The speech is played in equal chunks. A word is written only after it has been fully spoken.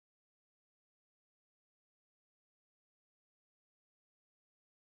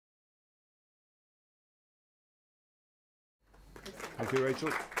Thank you, Rachel.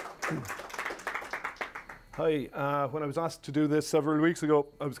 Hi. When I was asked to do this several weeks ago,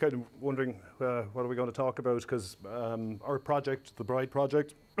 I was kind of wondering what are we going to talk about, because our project, the Bride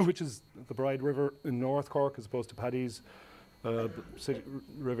project, which is the Bride River in North Cork as opposed to Paddy's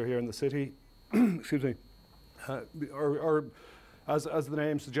river here in the city, excuse me, as the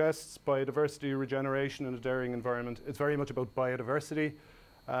name suggests, biodiversity, regeneration in a dairying environment. It's very much about biodiversity.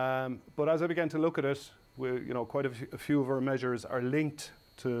 But as I began to look at it, quite a few of our measures are linked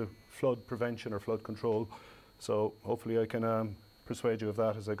to flood prevention or flood control. So hopefully I can persuade you of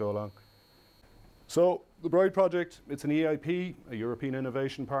that as I go along. So the Bride project, it's an EIP, a European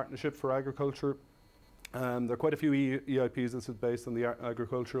Innovation Partnership for Agriculture. There are quite a few EIPs. This is based on the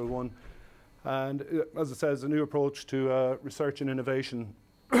agricultural one. And as it says, a new approach to research and innovation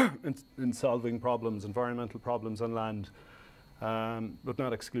in solving problems, environmental problems on land, but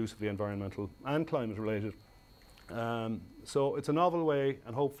not exclusively environmental and climate related. So it's a novel way,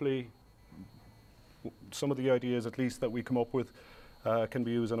 and hopefully some of the ideas, at least, that we come up with can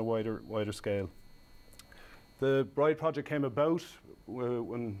be used on a wider scale. The Bride project came about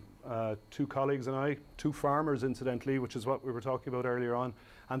when two colleagues and I, two farmers incidentally, which is what we were talking about earlier on,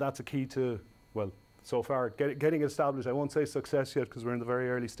 and that's a key to, well, so far getting established. I won't say success yet because we're in the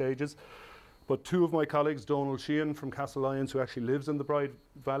very early stages, but two of my colleagues, Donal Sheehan from Castlelyons, who actually lives in the Bride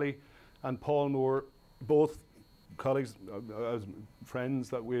Valley, and Paul Moore, both colleagues, as friends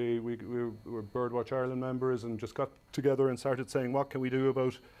that we were Birdwatch Ireland members, and just got together and started saying, what can we do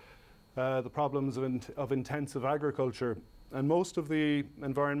about the problems of intensive agriculture? And most of the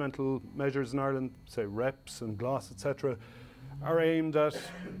environmental measures in Ireland, say REPs and GLOS, etc., are aimed at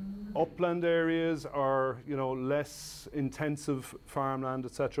upland areas or less intensive farmland,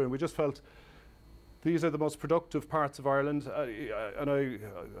 etc. And we just felt these are the most productive parts of Ireland, and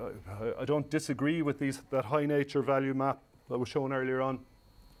I don't disagree with that high nature value map that was shown earlier on,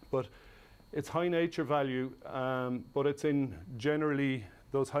 but it's high nature value, but it's in generally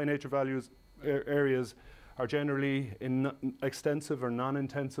those high nature values areas are generally in extensive or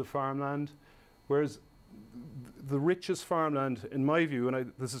non-intensive farmland, whereas the richest farmland, in my view,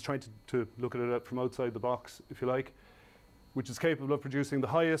 and this is trying to look at it from outside the box, if you like, which is capable of producing the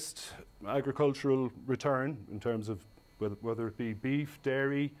highest agricultural return in terms of whether it be beef,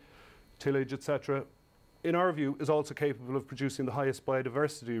 dairy, tillage, etc., in our view, is also capable of producing the highest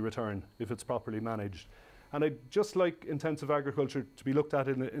biodiversity return if it's properly managed. And I'd just like intensive agriculture to be looked at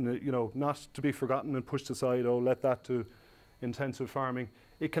not to be forgotten and pushed aside, oh, let that to intensive farming.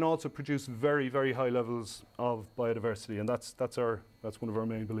 It can also produce very, very high levels of biodiversity, and that's one of our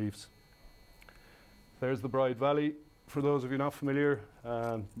main beliefs. There's the Bride Valley. For those of you not familiar,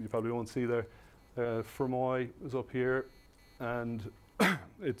 you probably won't see there. Fermoy is up here, and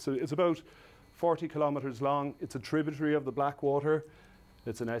it's about 40 kilometres long. It's a tributary of the Blackwater.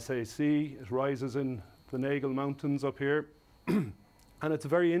 It's an SAC. It rises in the Nagle Mountains up here, and it's a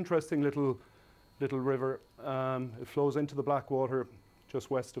very interesting little river. It flows into the Blackwater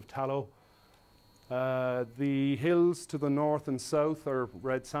just west of Tallow. The hills to the north and south are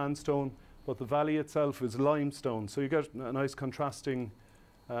red sandstone, but the valley itself is limestone. So you get a nice contrasting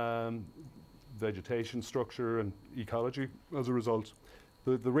vegetation structure and ecology as a result.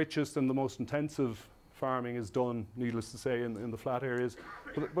 The richest and the most intensive farming is done, needless to say, in the flat areas,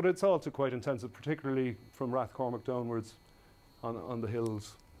 but it's also quite intensive, particularly from Rathcormac downwards on the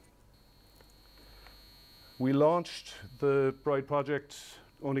hills. We launched the Bride project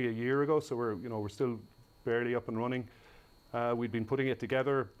only a year ago, so we're still barely up and running. We'd been putting it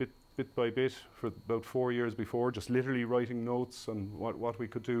together bit by bit for about 4 years before, just literally writing notes on what we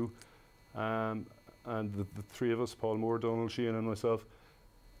could do. And the three of us, Paul Moore, Donal Sheehan and myself.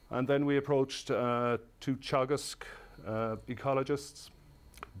 And then we approached two Teagasc ecologists,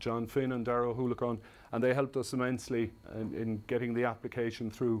 John Finn and Darragh Hulacron, and they helped us immensely in getting the application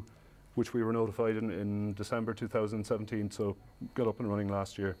through, which we were notified in December 2017, so got up and running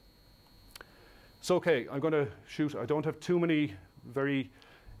last year. So okay, I'm going to shoot. I don't have too many very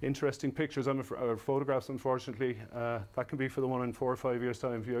interesting pictures or photographs, unfortunately. That can be for the one in 4 or 5 years'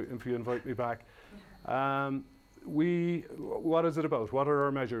 time if you invite me back. What is it about? What are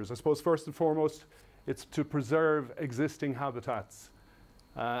our measures? I suppose first and foremost, it's to preserve existing habitats.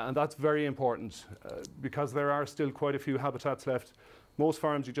 And that's very important because there are still quite a few habitats left. Most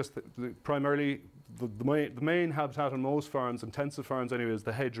farms, primarily, the main habitat on most farms, intensive farms anyway, is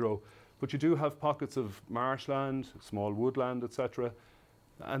the hedgerow. But you do have pockets of marshland, small woodland, etc.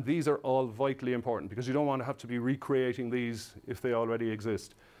 And these are all vitally important because you don't want to have to be recreating these if they already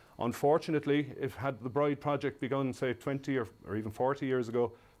exist. Unfortunately, had the Bride project begun, say, 20 or even 40 years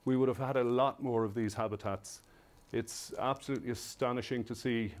ago, we would have had a lot more of these habitats It's absolutely astonishing to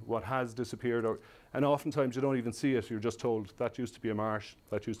see what has disappeared, and oftentimes you don't even see it. You're just told that used to be a marsh,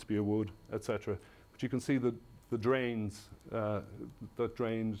 that used to be a wood, etc. But you can see the drains that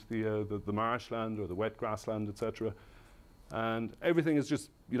drained the marshland or the wet grassland, etc. And everything is just,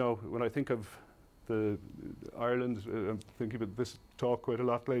 you know, when I think of Ireland, I'm thinking about this talk quite a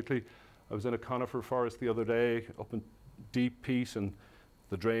lot lately. I was in a conifer forest the other day up in deep peat, and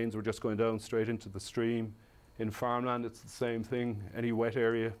the drains were just going down straight into the stream. In farmland, it's the same thing. Any wet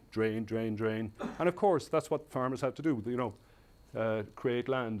area, drain, drain, drain. And of course, that's what farmers have to do, you know, create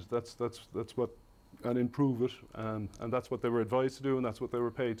land. That's what, and improve it. And that's what they were advised to do, and that's what they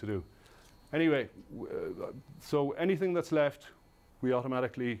were paid to do. Anyway, so anything that's left, we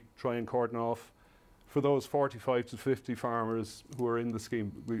automatically try and cordon off. For those 45 to 50 farmers who are in the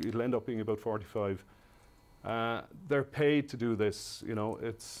scheme, it'll end up being about 45. They're paid to do this, you know.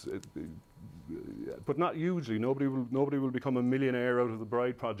 But not hugely. Nobody will become a millionaire out of the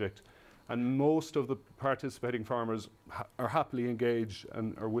Bride project, and most of the participating farmers are happily engaged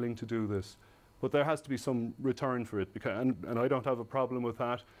and are willing to do this. But there has to be some return for it, and I don't have a problem with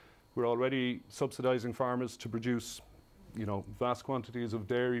that. We're already subsidising farmers to produce, you know, vast quantities of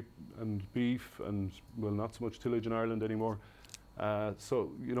dairy and beef, and well, not so much tillage in Ireland anymore.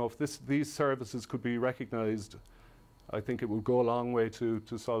 So, you know, if these services could be recognised, I think it will go a long way to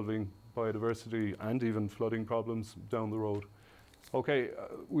solving biodiversity and even flooding problems down the road. Okay,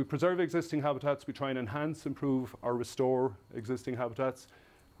 we preserve existing habitats. We try and enhance, improve, or restore existing habitats.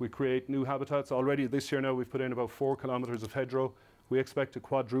 We create new habitats. Already this year now we've put in about 4 kilometres of hedgerow. We expect to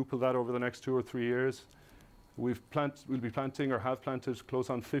quadruple that over the next 2 or 3 years. We'll be planting, or have planted, close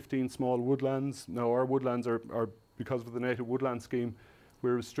on 15 small woodlands. Now our woodlands are because of the native woodland scheme,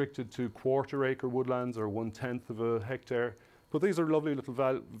 we're restricted to 1/4 acre woodlands, or 1/10 of a hectare. But these are lovely little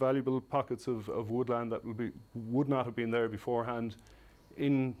valuable pockets of woodland that would not have been there beforehand,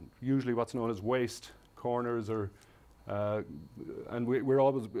 in usually what's known as waste corners, or and we're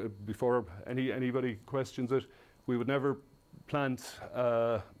always, before anybody questions it, we would never plant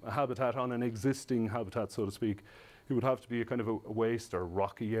a habitat on an existing habitat, so to speak. It would have to be a kind of a waste or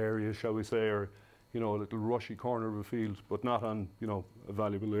rocky area, shall we say, or, you know, a little rushy corner of a field, but not on, you know, a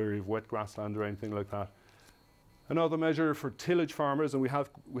valuable area of wet grassland or anything like that. Another measure for tillage farmers, and we have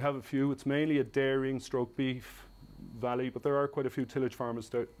a few. It's mainly a dairying stroke beef valley, but there are quite a few tillage farmers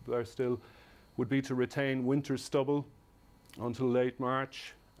there still. Would be to retain winter stubble until late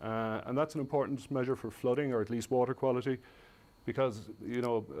March, and that's an important measure for flooding, or at least water quality, because, you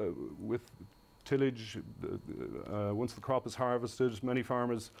know, with tillage, once the crop is harvested, many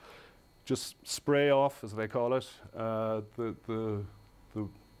farmers just spray off, as they call it, the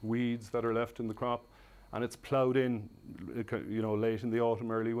weeds that are left in the crop, and it's ploughed in, you know, late in the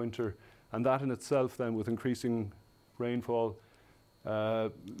autumn, early winter, and that in itself then, with increasing rainfall,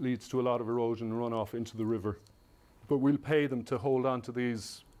 leads to a lot of erosion and runoff into the river. But we'll pay them to hold on to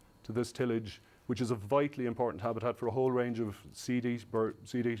this tillage, which is a vitally important habitat for a whole range of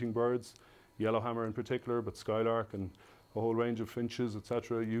seed-eating birds, yellowhammer in particular, but skylark and a whole range of finches,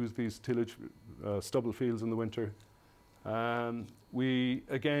 etc., use these tillage stubble fields in the winter.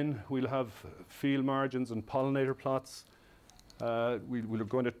 We'll have field margins and pollinator plots.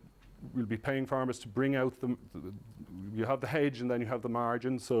 We'll be paying farmers to bring out you have the hedge and then you have the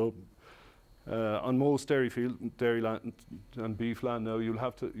margin. So on most dairy land and beef land now, you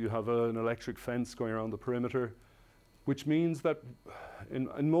have an electric fence going around the perimeter, which means that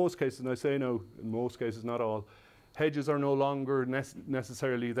in most cases, and I say no, in most cases, not all, hedges are no longer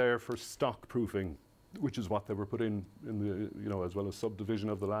necessarily there for stock proofing, which is what they were put in the, you know, as well as subdivision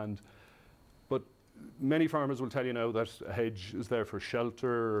of the land. But many farmers will tell you now that a hedge is there for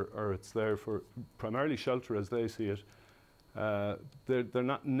shelter, or it's there for primarily shelter as they see it. They're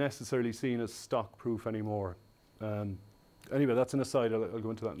not necessarily seen as stock proof anymore. Anyway, that's an aside. I'll go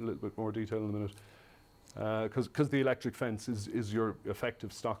into that in a little bit more detail in a minute. Because the electric fence is your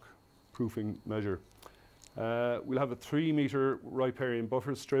effective stock proofing measure. We'll have a 3-metre riparian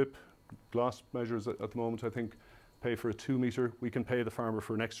buffer strip. GLOS measures at the moment, I think, pay for a 2-metre. We can pay the farmer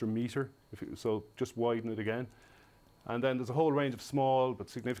for an extra metre, so just widen it again. And then there's a whole range of small but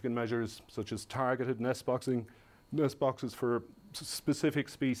significant measures, such as targeted nest boxes for specific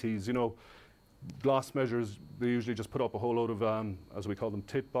species. You know, GLOS measures, they usually just put up a whole load of, as we call them,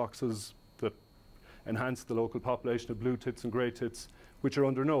 tit boxes that enhance the local population of blue tits and grey tits, which are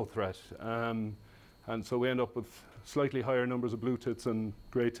under no threat. And so we end up with slightly higher numbers of blue tits and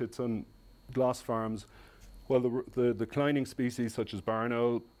grey tits on GLOS farms, while the declining species such as barn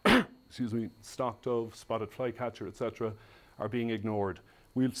owl, excuse me, stock dove, spotted flycatcher, etc., are being ignored.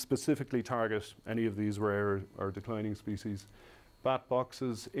 we'll specifically target any of these rare or declining species. Bat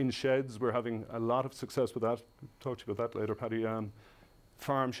boxes in sheds, we're having a lot of success with that. I'll talk to you about that later, Paddy.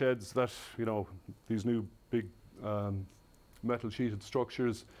 Farm sheds that, you know, these new big metal sheeted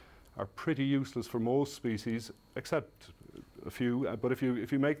structures are pretty useless for most species, except a few. But if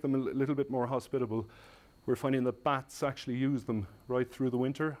you make them a little bit more hospitable, we're finding that bats actually use them right through the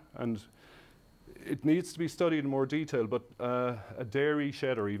winter. And it needs to be studied in more detail, but a dairy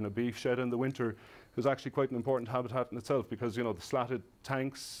shed or even a beef shed in the winter is actually quite an important habitat in itself, because, you know, the slatted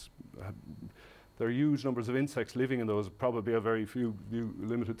tanks, there are huge numbers of insects living in those, probably a very few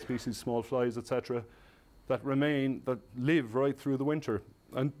limited species, small flies, etc., that live right through the winter.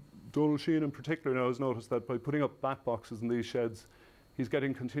 And Donald Sheehan in particular now has noticed that by putting up bat boxes in these sheds, he's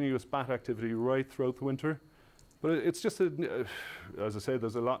getting continuous bat activity right throughout the winter. But it's just, as I say,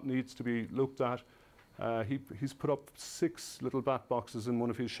 there's a lot needs to be looked at. He's put up 6 little bat boxes in one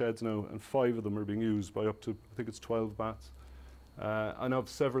of his sheds now, and 5 of them are being used by up to, I think it's 12 bats. And of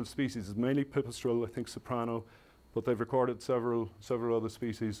several species, it's mainly pipistrelle, I think soprano, but they've recorded several other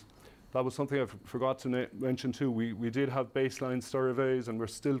species. That was something I forgot to mention too. We did have baseline surveys, and we're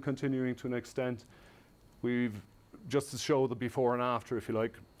still continuing to an extent. We've, just to show the before and after, if you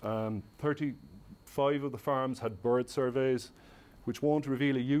like, 35 of the farms had bird surveys, which won't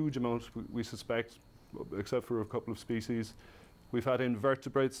reveal a huge amount, we suspect, except for a couple of species. We've had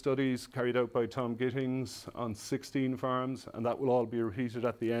invertebrate studies carried out by Tom Gittings on 16 farms, and that will all be repeated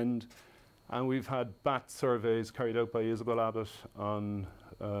at the end. And we've had bat surveys carried out by Isabel Abbott on,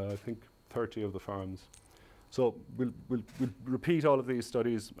 I think, 30 of the farms. So we'll repeat all of these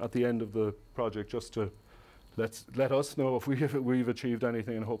studies at the end of the project, just to let us know if we've achieved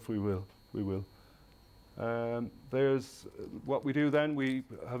anything, and hopefully we will. There's what we do then. We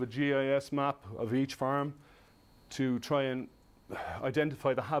have a GIS map of each farm to try and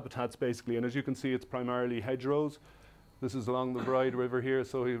identify the habitats, basically. And as you can see, it's primarily hedgerows. This is along the Bride River here,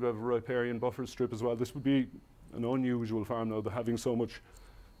 so you have a riparian buffer strip as well. This would be an unusual farm now, having so much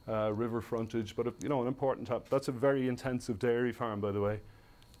river frontage, but you know, an important that's a very intensive dairy farm, by the way.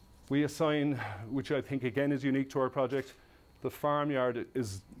 We assign, which I think again is unique to our project, the farmyard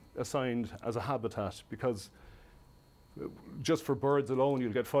is assigned as a habitat, because just for birds alone,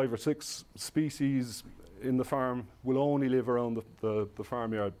 you'll get 5 or 6 species in the farm will only live around the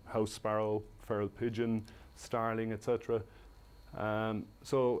farmyard: house sparrow, feral pigeon, starling, etc. And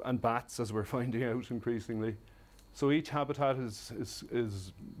bats, as we're finding out increasingly. So each habitat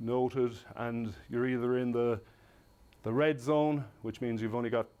is noted, and you're either in the red zone, which means you've only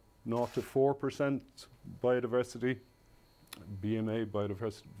got 0 to 4% biodiversity, BMA,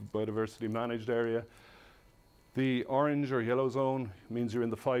 biodiversity managed area. The orange or yellow zone means you're in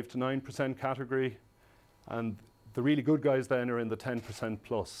the 5 to 9% category, and the really good guys then are in the 10%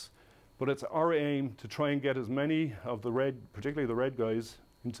 plus. But it's our aim to try and get as many of the red, particularly the red guys,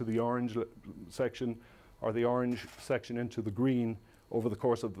 into the orange section, or the orange section into the green over the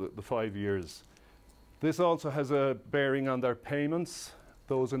course of the 5 years. This also has a bearing on their payments.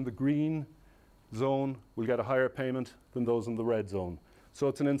 Those in the green zone will get a higher payment than those in the red zone. So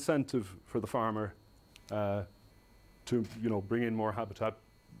it's an incentive for the farmer to, you know, bring in more habitat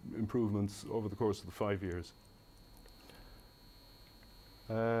improvements over the course of the 5 years.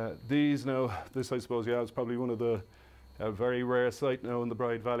 These now, this I suppose, yeah, is probably one of the very rare site now in the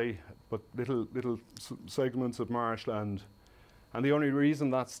Bride Valley, but little segments of marshland. And the only reason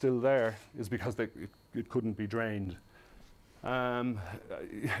that's still there is because it couldn't be drained. You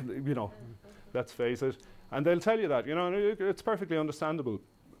know, let's face it. And they'll tell you that, you know, and it's perfectly understandable.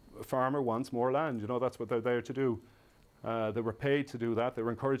 A farmer wants more land, you know, that's what they're there to do. They were paid to do that, they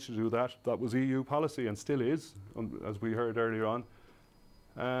were encouraged to do that. That was EU policy and still is, as we heard earlier on.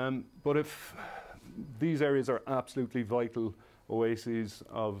 But if these areas are absolutely vital oases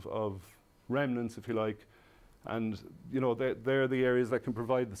of remnants, if you like, and you know they're the areas that can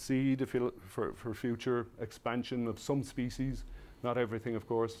provide the seed, if you for future expansion of some species, not everything, of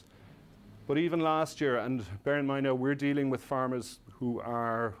course. But even last year, and bear in mind now we're dealing with farmers who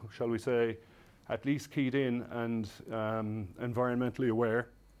are, shall we say, at least keyed in and environmentally aware,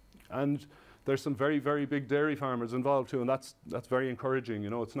 and there's some very, very big dairy farmers involved too, and that's very encouraging.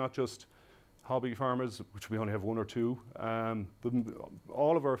 You know, it's not just hobby farmers, which we only have 1 or 2.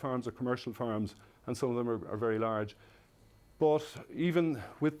 All of our farms are commercial farms, and some of them are very large. But even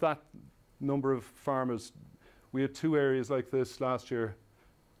with that number of farmers, we had 2 areas like this last year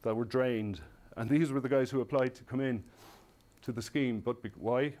that were drained, and these were the guys who applied to come in to the scheme. But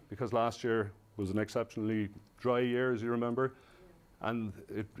why? Because last year was an exceptionally dry year, as you remember, and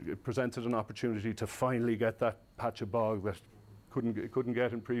it presented an opportunity to finally get that patch of bog that couldn't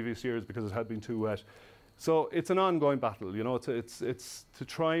get in previous years because it had been too wet. So it's an ongoing battle, you know. It's to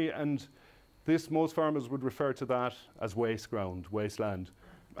try, and most farmers would refer to that as waste ground, wasteland,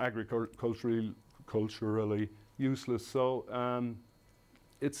 agriculturally useless. So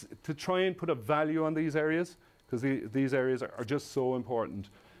it's to try and put a value on these areas, because these areas are just so important.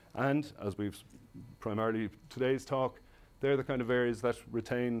 And as we've primarily today's talk, they're the kind of areas that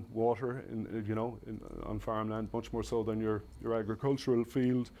retain water, on farmland, much more so than your agricultural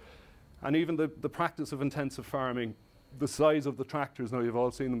field. And even the practice of intensive farming, the size of the tractors, now you've all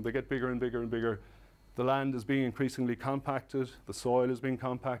seen them, they get bigger and bigger and bigger. The land is being increasingly compacted, the soil is being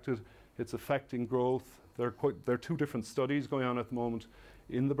compacted, it's affecting growth. There are two different studies going on at the moment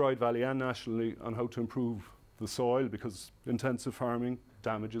in the Bride Valley and nationally on how to improve the soil, because intensive farming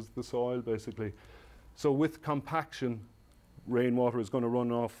damages the soil basically. So with compaction, rainwater is going to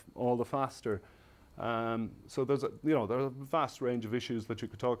run off all the faster. So there's a vast range of issues that you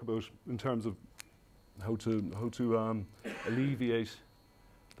could talk about in terms of how to alleviate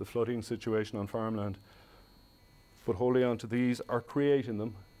the flooding situation on farmland. But holding on to these or creating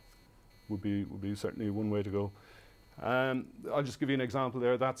them would be certainly one way to go. I'll just give you an example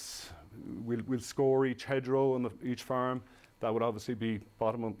there. We'll score each hedgerow on each farm. That would obviously be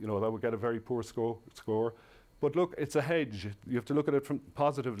bottom up, that would get a very poor score. But look, it's a hedge. You have to look at it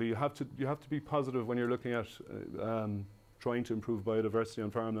positively. You have to be positive when you're looking at trying to improve biodiversity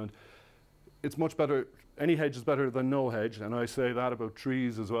on farmland. It's much better. Any hedge is better than no hedge, and I say that about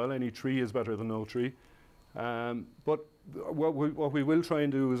trees as well. Any tree is better than no tree. But what we will try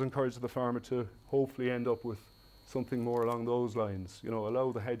and do is encourage the farmer to hopefully end up with something more along those lines.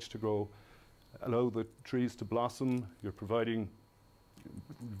 Allow the hedge to grow, allow the trees to blossom. You're providing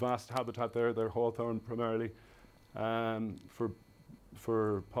vast habitat there. They're hawthorn primarily. For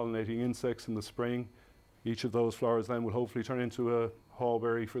pollinating insects in the spring. Each of those flowers then will hopefully turn into a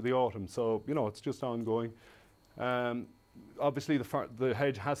hawberry for the autumn. So, it's just ongoing. Obviously, the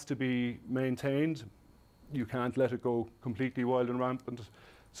hedge has to be maintained. You can't let it go completely wild and rampant.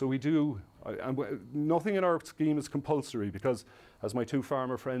 So we do, nothing in our scheme is compulsory, because, as my two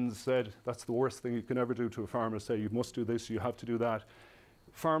farmer friends said, that's the worst thing you can ever do to a farmer, say you must do this, you have to do that.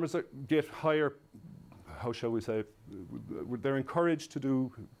 Farmers get higher, how shall we say, they're encouraged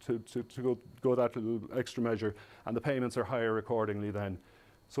to go that little extra measure, and the payments are higher accordingly then.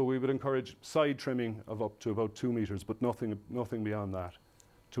 So we would encourage side trimming of up to about 2 meters, but nothing beyond that,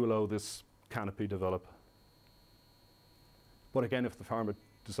 to allow this canopy develop. But again, if the farmer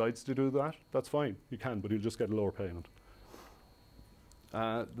decides to do that, that's fine. You can, but you'll just get a lower payment.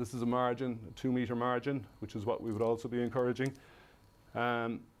 This is a margin, a 2 meter margin, which is what we would also be encouraging.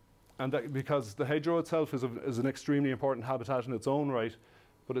 And that, because the hedgerow itself is an extremely important habitat in its own right,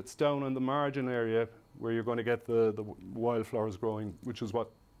 but it's down on the margin area where you're going to get the wildflowers growing, which is what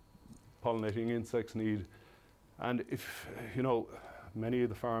pollinating insects need. And if, many of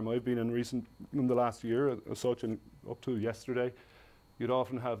the farm I've been in the last year, as such, and up to yesterday, you'd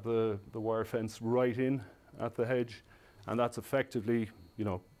often have the wire fence right in at the hedge, and that's effectively,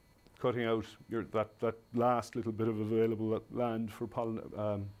 cutting out that last little bit of available land for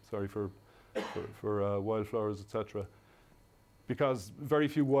wildflowers, etc. Because very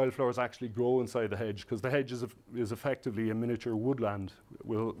few wildflowers actually grow inside the hedge, because the hedge is effectively a miniature woodland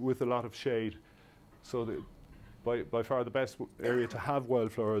with a lot of shade. So by far the best area to have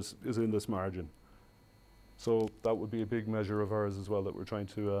wildflowers is in this margin. So that would be a big measure of ours as well that we're trying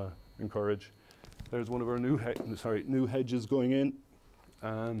to encourage. There's one of our new hedges going in.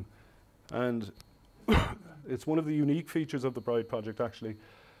 And it's one of the unique features of the Bride project, actually.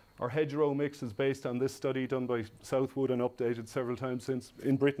 Our hedgerow mix is based on this study done by Southwood and updated several times since,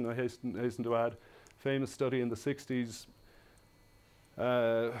 in Britain, I hasten to add. Famous study in the 60s,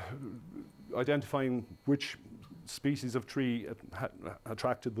 identifying which species of tree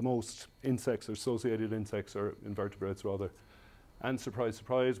attracted the most insects, or associated insects, or invertebrates rather. And surprise,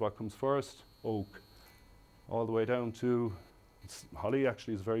 surprise, what comes first? Oak. All the way down to holly,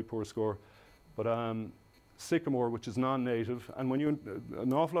 actually, is a very poor score. But sycamore, which is non-native, and when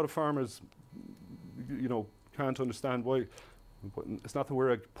an awful lot of farmers, can't understand why. It's not that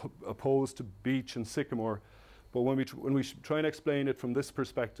we're opposed to beech and sycamore, but when we try and explain it from this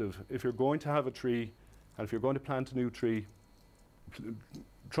perspective, if you're going to have a tree, and if you're going to plant a new tree,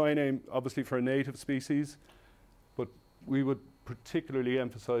 try and aim, obviously, for a native species, but we would particularly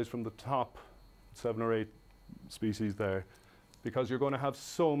emphasize from the top 7 or 8 species there, because you're going to have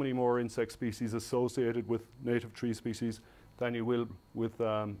so many more insect species associated with native tree species than you will with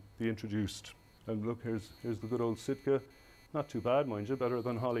the introduced. And look, here's the good old Sitka. Not too bad, mind you, better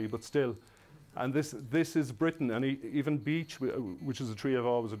than holly, but still, And this is Britain, and even beech, which is a tree I've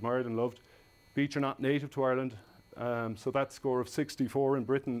always admired and loved. Beech are not native to Ireland, so that score of 64 in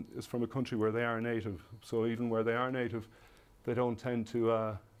Britain is from a country where they are native. So even where they are native, they don't tend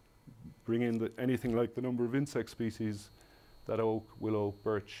to bring in anything like the number of insect species that oak, willow,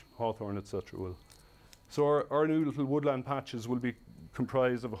 birch, hawthorn, etc. will. So our new little woodland patches will be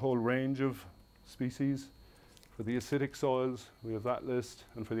comprised of a whole range of species. For the acidic soils, we have that list,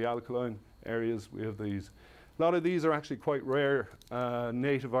 and for the alkaline areas, we have these. A lot of these are actually quite rare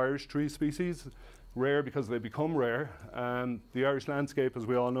native Irish tree species. Rare because they become rare. The Irish landscape, as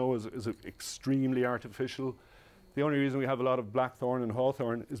we all know, is extremely artificial. The only reason we have a lot of blackthorn and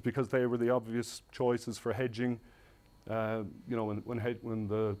hawthorn is because they were the obvious choices for hedging. You know, when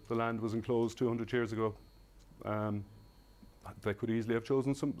the land was enclosed 200 years ago, they could easily have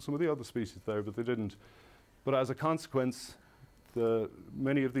chosen some of the other species there, but they didn't. But as a consequence,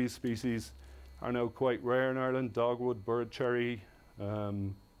 many of these species are now quite rare in Ireland. Dogwood, bird cherry,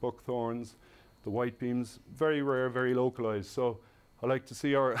 buckthorns, the whitebeams, very rare, very localised. So I like to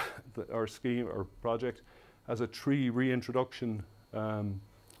see our scheme, our project, as a tree reintroduction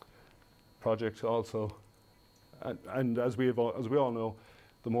project also. And as we all know,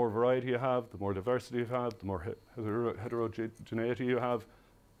 the more variety you have, the more diversity you have, the more heterogeneity you have,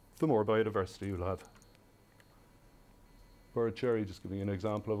 the more biodiversity you'll have. Bird cherry, just giving you an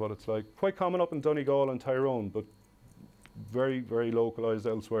example of what it's like. Quite common up in Donegal and Tyrone, but very, very localised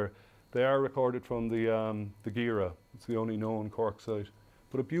elsewhere. They are recorded from the Gira. It's the only known Cork site.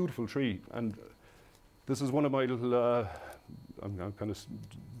 But a beautiful tree. And this is one of my little, I'm kind of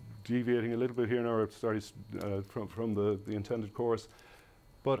deviating a little bit here now, from the intended course.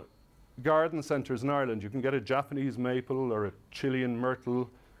 But garden centres in Ireland, you can get a Japanese maple or a Chilean myrtle,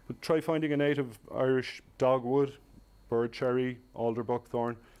 but try finding a native Irish dogwood, bird cherry, alder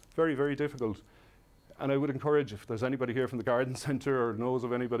buckthorn. Very, very difficult. And I would encourage, if there's anybody here from the garden centre or knows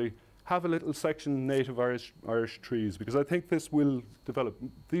of anybody, have a little section native Irish trees, because I think this will develop.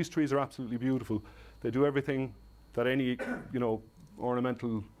 These trees are absolutely beautiful. They do everything that any, you know,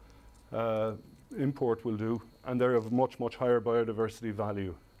 ornamental import will do, and they're of much, much higher biodiversity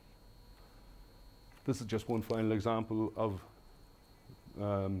value. This is just one final example of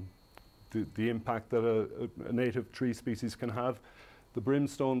the impact that a native tree species can have. The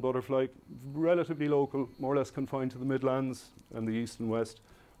brimstone butterfly, relatively local, more or less confined to the Midlands and the east and west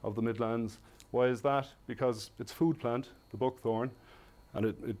of the Midlands. Why is that? Because it's a food plant, the buckthorn, and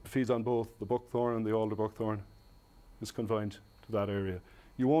it feeds on both the buckthorn and the alder buckthorn. Is confined to that area.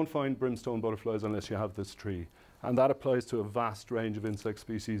 You won't find brimstone butterflies unless you have this tree, and that applies to a vast range of insect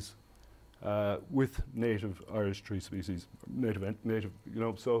species with native Irish tree species, native, you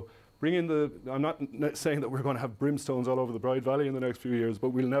know. So bring in I'm not saying that we're going to have brimstones all over the Bride Valley in the next few years, but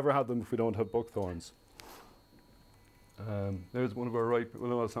we'll never have them if we don't have buckthorns. There's one of our ripe, well,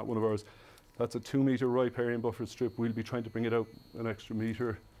 no, it's not one of ours. That's a 2-metre riparian buffer strip. We'll be trying to bring it out an extra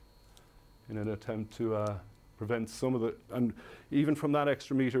metre in an attempt to prevent some of the, and even from that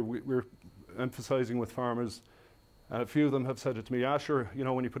extra metre, we're emphasising with farmers. A few of them have said it to me, "Ah, sure, you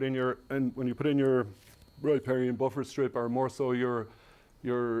know, when you put in your riparian buffer strip, or more so your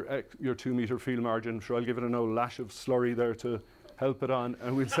 2-metre field margin, sure, I'll give it an old lash of slurry there to help it on,"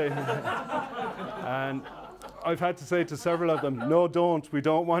 and we'll say, and I've had to say to several of them, "No, don't. We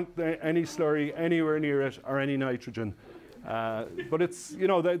don't want any slurry anywhere near it, or any nitrogen." But it's, you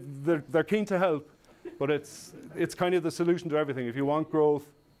know, they're keen to help, but it's kind of the solution to everything. If you want growth,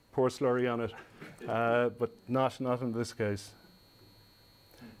 pour slurry on it, but not in this case.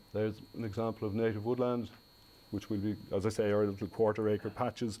 There's an example of native woodland, which will be, as I say, our little 1/4-acre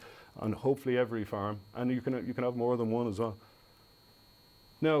patches on hopefully every farm, and you can have more than one as well.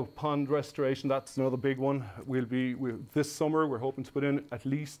 Now, pond restoration, that's another big one. This summer, we're hoping to put in at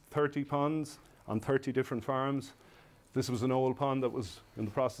least 30 ponds on 30 different farms. This was an old pond that was in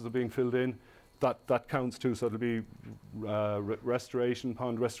the process of being filled in. That counts too, so it'll be restoration,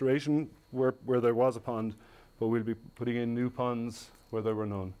 pond restoration, where there was a pond, but we'll be putting in new ponds where there were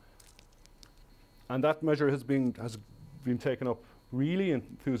none. And that measure has been taken up really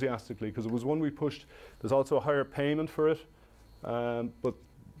enthusiastically, because it was one we pushed. There's also a higher payment for it,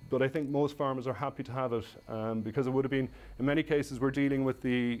 but I think most farmers are happy to have it, because it would have been, in many cases, we're dealing with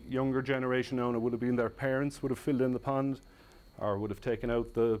the younger generation now, and it would have been their parents would have filled in the pond, or would have taken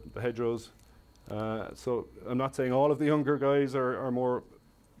out the hedgerows. So I'm not saying all of the younger guys are more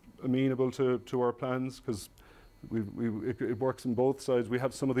amenable to our plans, because it works on both sides. We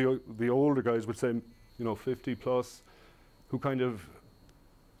have some of the older guys, would say, you know, 50 plus, who kind of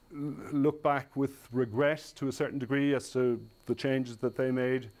look back with regret to a certain degree as to the changes that they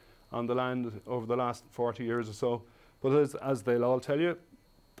made on the land over the last 40 years or so. But as they'll all tell you,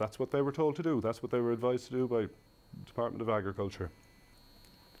 that's what they were told to do. That's what they were advised to do by the Department of Agriculture.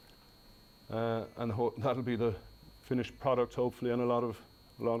 And that'll be the finished product, hopefully, on a lot of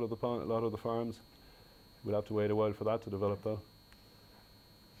the farms. We'll have to wait a while for that to develop, though.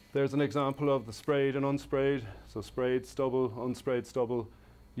 There's an example of the sprayed and unsprayed. So sprayed stubble, unsprayed stubble.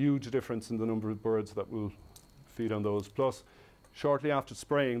 Huge difference in the number of birds that will feed on those. Plus, shortly after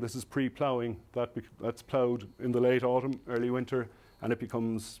spraying, this is pre-ploughing. That's ploughed in the late autumn, early winter, and it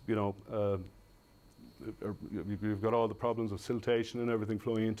becomes, you know, you've got all the problems of siltation and everything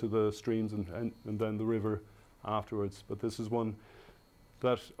flowing into the streams and then the river afterwards. But this is one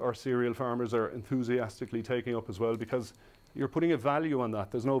that our cereal farmers are enthusiastically taking up as well, because you're putting a value on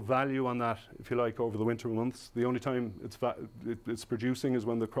that. There's no value on that, if you like, over the winter months. The only time it's producing is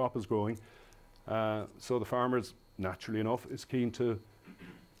when the crop is growing. So the farmers, naturally enough, is keen to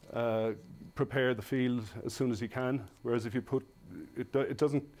prepare the field as soon as he can. Whereas if you put, it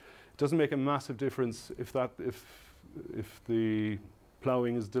doesn't make a massive difference if the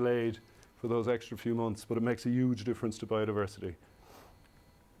ploughing is delayed for those extra few months, but it makes a huge difference to biodiversity.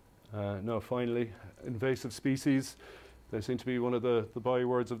 Now, finally, invasive species. They seem to be one of the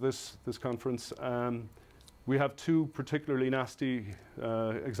bywords of this conference. We have two particularly nasty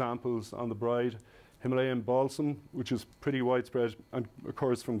examples on the Bride. Himalayan balsam, which is pretty widespread and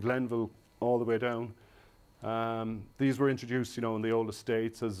occurs from Glenville all the way down. These were introduced, you know, in the old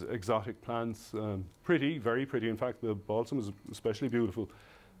estates as exotic plants. Pretty, very pretty. In fact, the balsam is especially beautiful.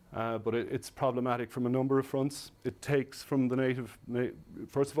 But it's problematic from a number of fronts. It takes from the native,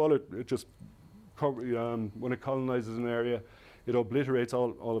 first of all, it just, when it colonizes an area, it obliterates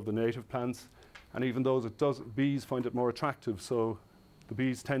all of the native plants. And even those it does, bees find it more attractive. So the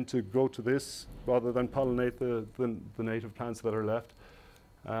bees tend to go to this rather than pollinate the native plants that are left.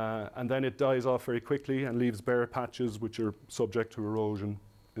 And then it dies off very quickly and leaves bare patches which are subject to erosion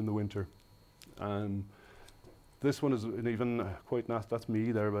in the winter. This one is an even quite nasty. That's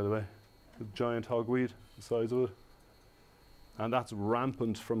me there, by the way. The giant hogweed, the size of it. And that's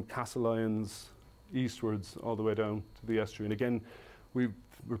rampant from Castlelyons eastwards all the way down to the estuary. And again, we're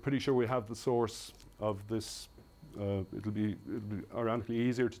pretty sure we have the source of this. It'll be ironically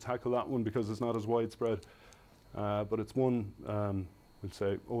easier to tackle that one because it's not as widespread. But it's one, we'll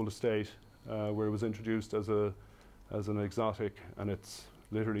say, old estate where it was introduced as an exotic, and it's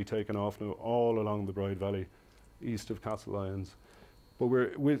literally taken off now all along the Bride Valley, east of Castlelyons. But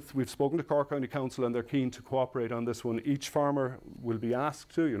we've spoken to Cork County Council and they're keen to cooperate on this one. Each farmer will be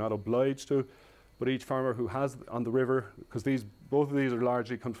asked to, you're not obliged to, but each farmer who has on the river, because both of these are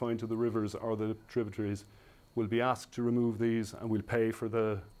largely confined to the rivers or the tributaries, will be asked to remove these, and we'll pay for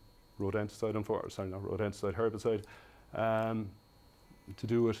the rodenticide, herbicide, to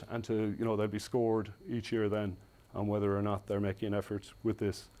do it, and to, you know, they'll be scored each year then on whether or not they're making an effort with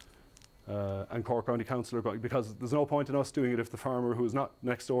this. And Cork County Council are going, because there's no point in us doing it if the farmer who is not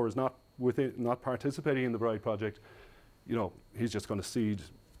next door is not participating in the Bride project. You know, he's just going to cede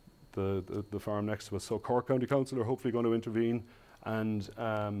the farm next to us. So Cork County Council are hopefully going to intervene and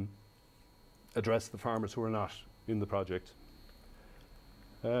address the farmers who are not in the project.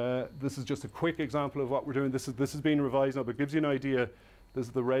 This is just a quick example of what we're doing. This has been revised now, but it gives you an idea. This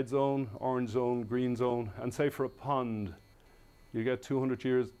is the red zone, orange zone, green zone, and say for a pond, you get 200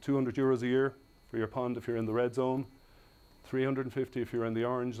 euros a year for your pond if you're in the red zone, 350 if you're in the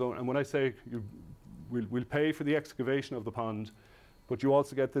orange zone. And when I say we'll pay for the excavation of the pond, but you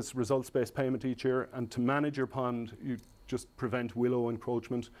also get this results-based payment each year. And to manage your pond, you just prevent willow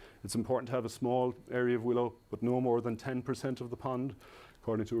encroachment. It's important to have a small area of willow, but no more than 10% of the pond,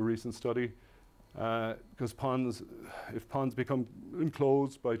 according to a recent study. Because if ponds become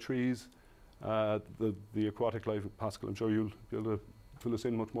enclosed by trees, the aquatic life, Pascal, I'm sure you'll be able to fill us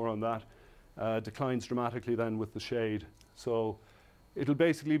in much more on that, declines dramatically then with the shade. So it'll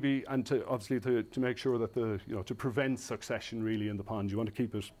basically be, and obviously to make sure that to prevent succession really in the pond, you want to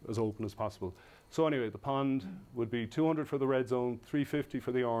keep it as open as possible. So anyway, the pond would be 200 for the red zone, 350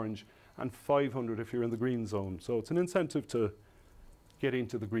 for the orange, and 500 if you're in the green zone. So it's an incentive to get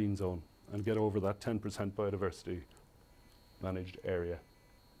into the green zone and get over that 10% biodiversity managed area.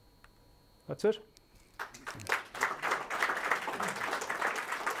 That's it.